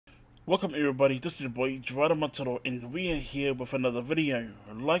Welcome everybody, this is your boy Dryder and we are here with another video.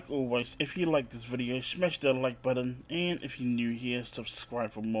 Like always, if you like this video, smash that like button, and if you're new here,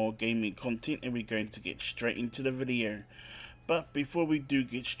 subscribe for more gaming content, and we're going to get straight into the video. But before we do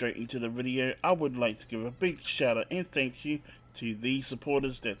get straight into the video, I would like to give a big shout out and thank you to these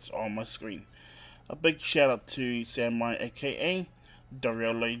supporters that's on my screen. A big shout out to Samira A.K.A,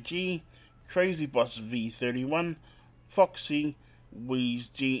 G, CrazyBoss V31, Foxy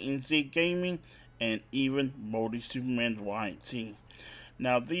GNZ Gaming, and even MaoriSupermanYT.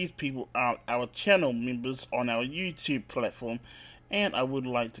 Now these people are our channel members on our YouTube platform, and I would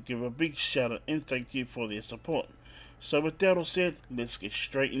like to give a big shout out and thank you for their support. So with that all said, let's get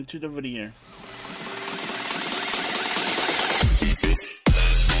straight into the video.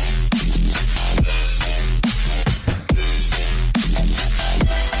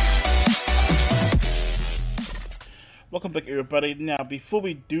 Welcome back everybody. Now before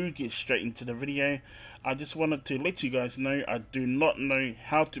we do get straight into the video, I just wanted to let you guys know I do not know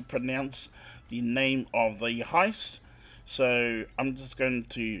how to pronounce the name of the heist, so I'm just going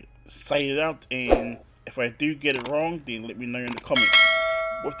to say it out, and if I do get it wrong then let me know in the comments.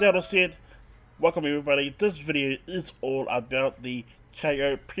 With that all said, welcome everybody. This video is all about the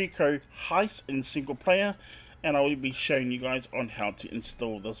Cayo Perico Heist in single player, and I will be showing you guys on how to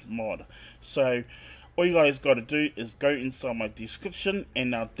install this mod. So all you guys got to do is go inside my description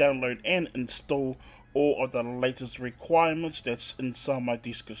and now download and install all of the latest requirements that's inside my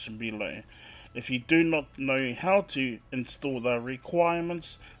description below. If you do not know how to install the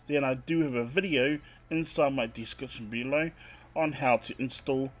requirements, then I do have a video inside my description below on how to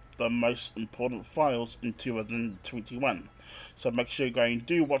install the most important files in 2021. So make sure you go and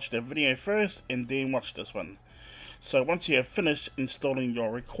do watch that video first and then watch this one. So once you have finished installing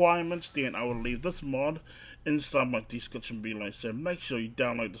your requirements, then I will leave this mod inside my description below. So make sure you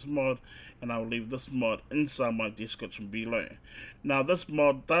download this mod, and I will leave this mod inside my description below. Now this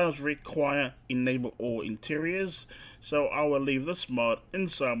mod does require enable all interiors, so I will leave this mod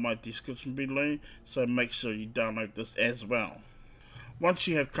inside my description below, so make sure you download this as well. Once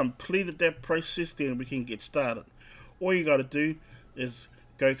you have completed that process, then we can get started. All you got to do is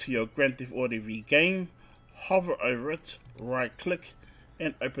go to your Grand Theft Auto V game, hover over it, right click,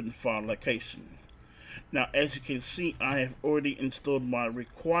 and open file location. Now as you can see, I have already installed my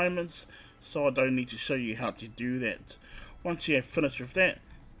requirements, so I don't need to show you how to do that. Once you have finished with that,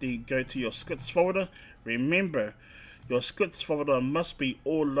 then go to your scripts folder. Remember, your scripts folder must be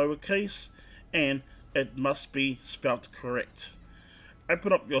all lowercase and it must be spelled correct.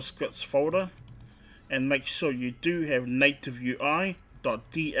 Open up your scripts folder and make sure you do have native UI,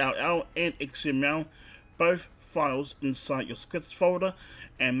 .dll and XML, both files inside your scripts folder,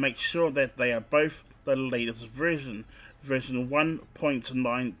 and make sure that they are both the latest version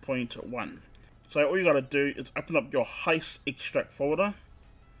 1.9.1. so all you got to do is open up your heist extract folder,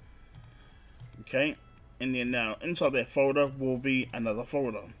 okay, and then now inside that folder will be another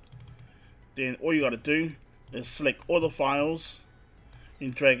folder. Then all you got to do is select all the files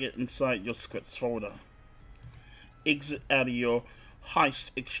and drag it inside your scripts folder. Exit out of your heist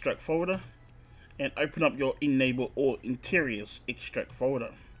extract folder and open up your enable all interiors extract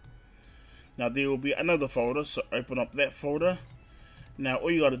folder. Now there will be another folder, so open up that folder. Now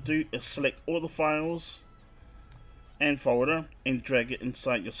all you got to do is select all the files and folder and drag it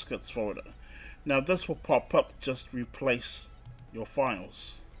inside your scripts folder. Now this will pop up, just replace your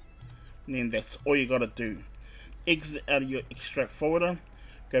files, and then that's all you got to do. Exit out of your extract folder,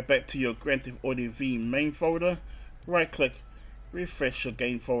 go back to your Grand Theft Auto V main folder, right click, refresh your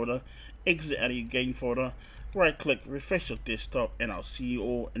game folder, exit out of your game folder, right click, refresh your desktop, and I'll see you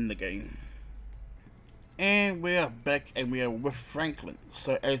all in the game. And we are back, and we are with Franklin.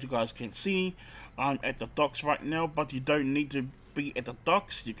 So as you guys can see, I'm at the docks right now, but you don't need to be at the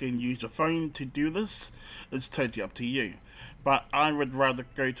docks. You can use your phone to do this. It's totally up to you, but I would rather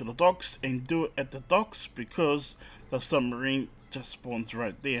go to the docks and do it at the docks because the submarine just spawns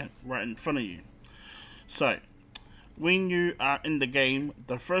right there, right in front of you. So when you are in the game,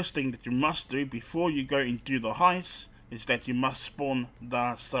 the first thing that you must do before you go and do the heist is that you must spawn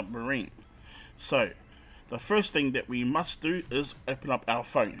the submarine. So the first thing that we must do is open up our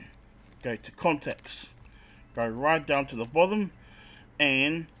phone, go to contacts, go right down to the bottom,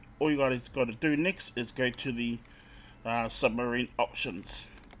 and all you got to do next is go to the submarine options.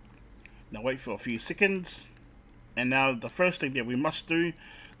 Now wait for a few seconds, and now the first thing that we must do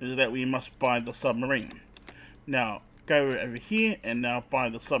is that we must buy the submarine. Now go over here and now buy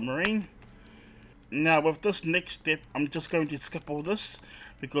the submarine. Now with this next step, I'm just going to skip all this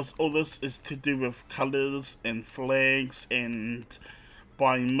because all this is to do with colors and flags and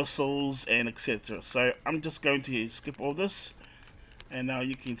buying missiles and etc. So I'm just going to skip all this, and now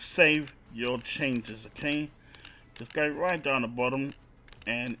you can save your changes. Okay, just go right down the bottom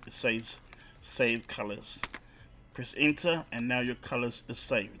and it says save colors. Press enter and now your colors is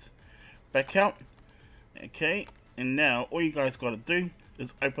saved. Back out. Okay, and now all you guys got to do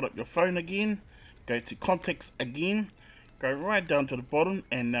is open up your phone again, go to context again, go right down to the bottom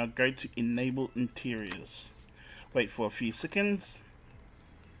and now go to enable interiors. Wait for a few seconds,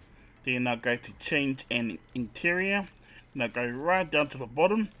 then now go to change an interior. Now go right down to the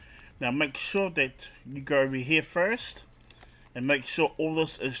bottom. Now make sure that you go over here first and make sure all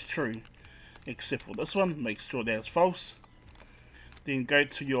this is true except for this one. Make sure that's false. Then go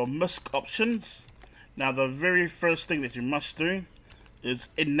to your MISC options. Now the very first thing that you must do is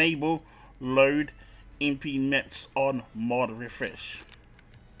enable load MP maps on mod refresh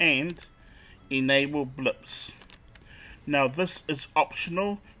and enable blips. Now this is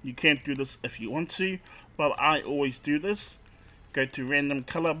optional, you can't do this if you want to, but I always do this. Go to random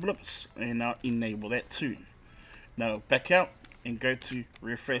color blips and now enable that too. Now back out and go to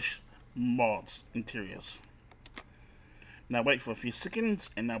refresh mods interiors. Now wait for a few seconds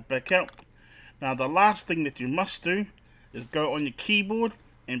and now back out. Now the last thing that you must do is go on your keyboard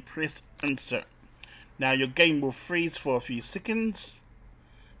and press insert. Now your game will freeze for a few seconds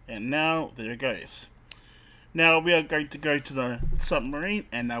and now there it goes. Now we are going to go to the submarine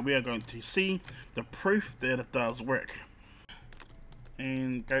and now we are going to see the proof that it does work.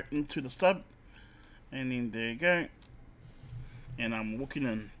 And go into the sub and then there you go. And I'm walking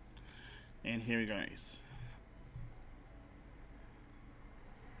in and here it goes.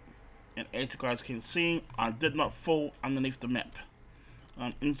 And as you guys can see, I did not fall underneath the map.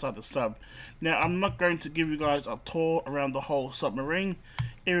 I'm inside the sub. Now I'm not going to give you guys a tour around the whole submarine.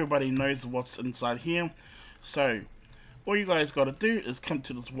 Everybody knows what's inside here. So all you guys got to do is come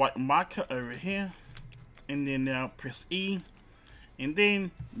to this white marker over here and then now press E and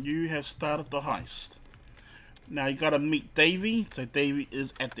then you have started the heist. Now you got to meet Davey. So Davey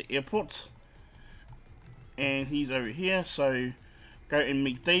is at the airport and he's over here, so go and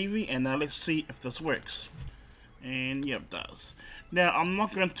meet Davey and now let's see if this works. And yeah, it does. Now I'm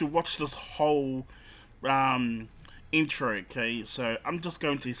not going to watch this whole intro, okay, so I'm just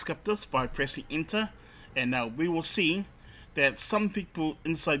going to skip this by pressing enter and now we will see that some people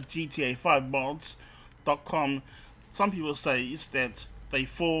inside GTA 5 mods.com, some people say that they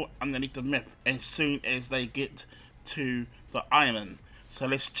fall underneath the map as soon as they get to the island. So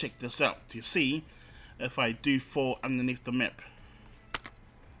let's check this out to see if I do fall underneath the map.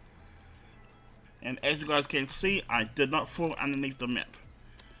 And as you guys can see, I did not fall underneath the map.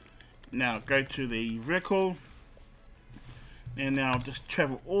 Now go to the vehicle and now just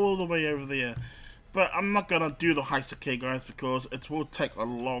travel all the way over there. But I'm not gonna do the heist, okay guys, because it will take a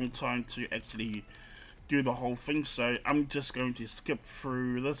long time to actually do the whole thing. So I'm just going to skip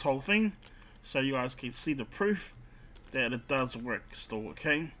through this whole thing so you guys can see the proof that it does work still,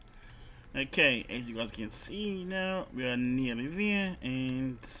 okay? Okay, as you guys can see now, we are nearly there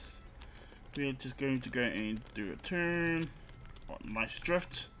and we're just going to go and do a turn. Oh, nice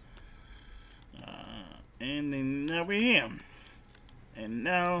drift. And then now we're here. And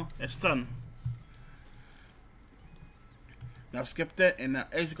now it's done. Now skip that and now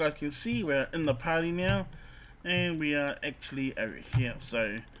as you guys can see we're in the party now and we are actually over here.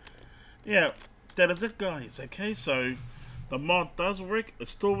 So yeah, that is it guys. Okay, so the mod does work, it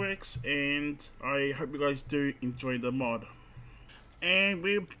still works, and I hope you guys do enjoy the mod. And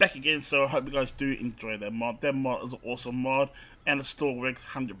we're back again, so I hope you guys do enjoy that mod. That mod is an awesome mod and it still works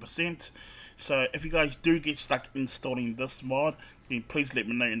 100%. So if you guys do get stuck installing this mod, then please let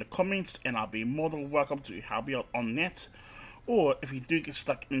me know in the comments and I'll be more than welcome to help you out on that. Or if you do get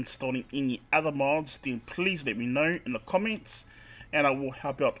stuck installing any other mods, then please let me know in the comments and I will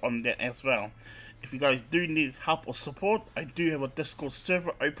help you out on that as well. If you guys do need help or support, I do have a Discord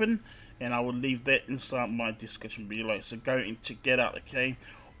server open and I will leave that inside my description below, so go and check that out, okay?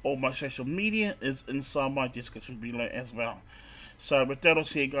 All my social media is inside my description below as well. So with that all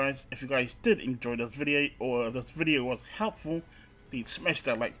said guys, if you guys did enjoy this video or if this video was helpful, then smash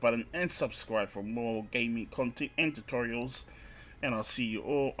that like button and subscribe for more gaming content and tutorials, and I'll see you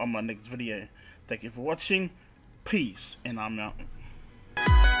all on my next video. Thank you for watching, peace, and I'm out.